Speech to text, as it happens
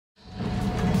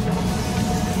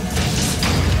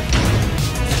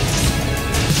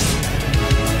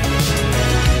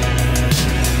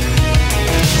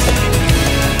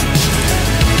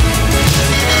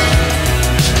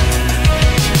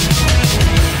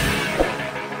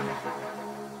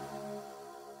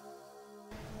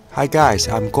Hi guys,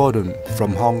 I'm Gordon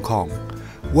from Hong Kong.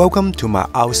 Welcome to my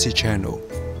RC channel.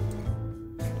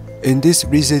 In these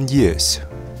recent years,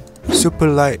 super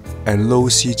light and low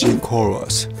CG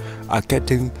Corollas are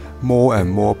getting more and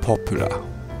more popular.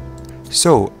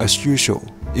 So as usual,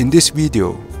 in this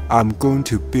video, I'm going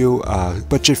to build a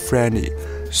budget-friendly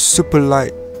super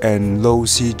light and low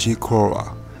CG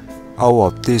Corolla out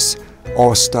of this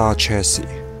Austar chassis.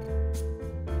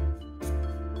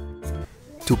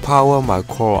 To power my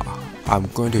Corolla, I'm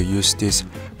going to use this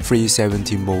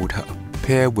 370 motor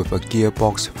paired with a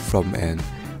gearbox from an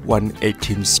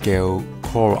 1/18 scale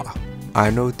Corolla. I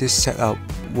know this setup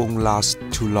won't last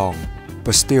too long,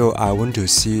 but still I want to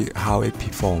see how it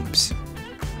performs.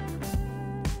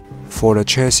 For the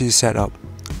chassis setup,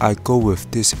 I go with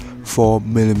this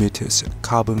 4mm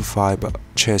carbon fiber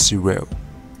chassis rail.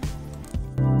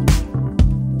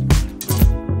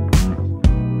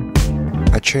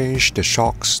 I changed the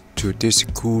shocks to this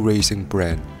Cool Racing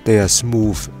brand. They are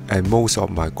smooth and most of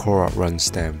my Corolla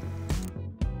runs them.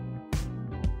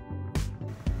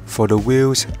 For the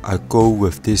wheels, I go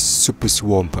with this Super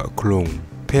Swamper clone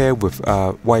paired with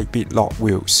white beadlock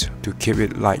wheels to keep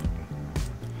it light.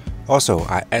 Also,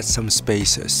 I add some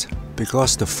spacers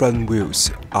because the front wheels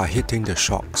are hitting the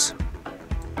shocks.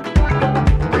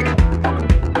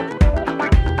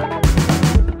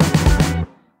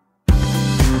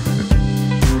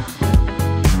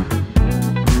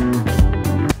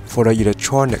 For the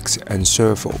electronics and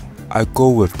servo, I go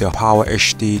with the Power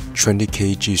HD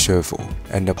 20kg servo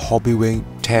and the Hobbywing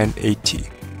 1080.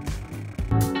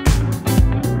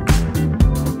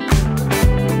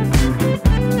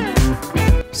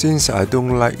 Since I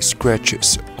don't like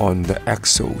scratches on the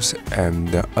axles and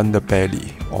the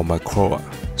underbelly on my Corolla,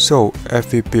 so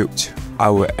every build I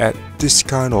will add this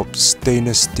kind of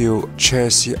stainless steel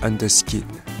chassis underskid.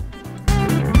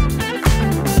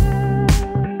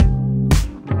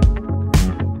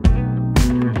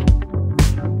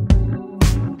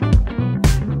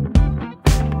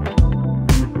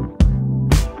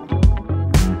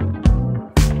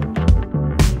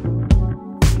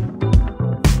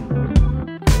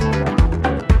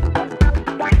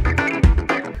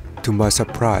 To my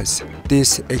surprise,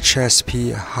 this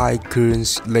HSP high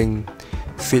clearance link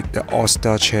fit the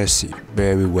Austar chassis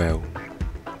very well.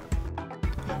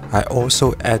 I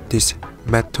also add this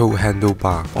metal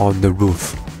handlebar on the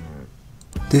roof.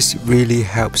 This really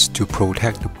helps to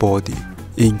protect the body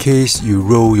in case you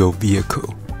roll your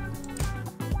vehicle.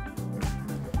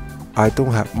 I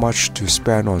don't have much to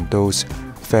spend on those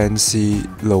fancy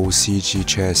low CG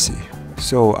chassis,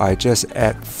 so I just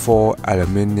add 4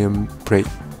 aluminum plates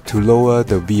to lower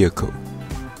the vehicle.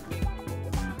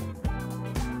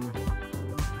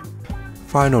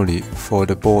 Finally, for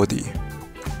the body,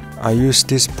 I use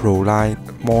this Proline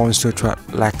Monster Truck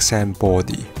Lexan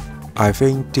body. I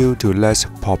think due to less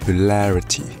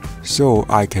popularity, so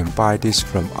I can buy this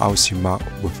from Austar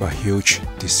with a huge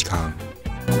discount.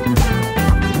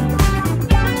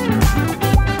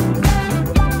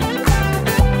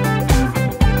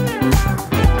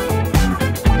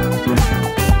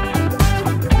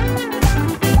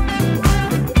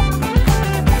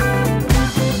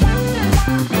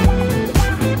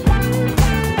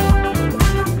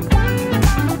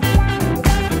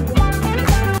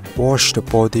 Wash the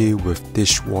body with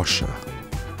dishwasher.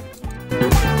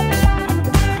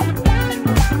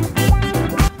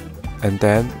 And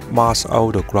then mask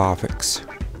out the graphics.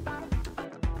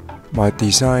 My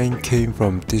design came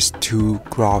from these 2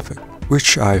 graphics,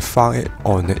 which I found it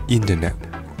on the internet.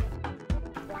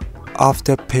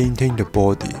 After painting the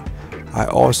body, I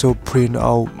also print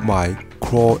out my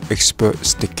Crawl Expert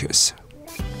stickers.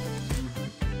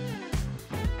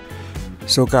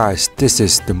 So guys, this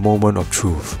is the moment of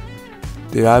truth.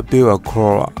 Did I build a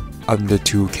Corolla under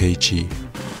 2 kg?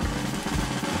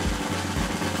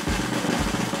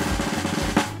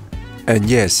 And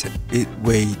yes, it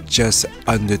weighed just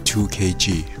under 2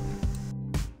 kg.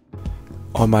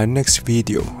 On my next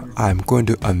video, I'm going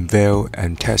to unveil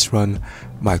and test run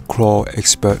my Crawl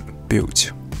Expert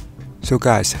build. So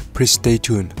guys, please stay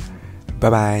tuned. Bye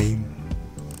bye.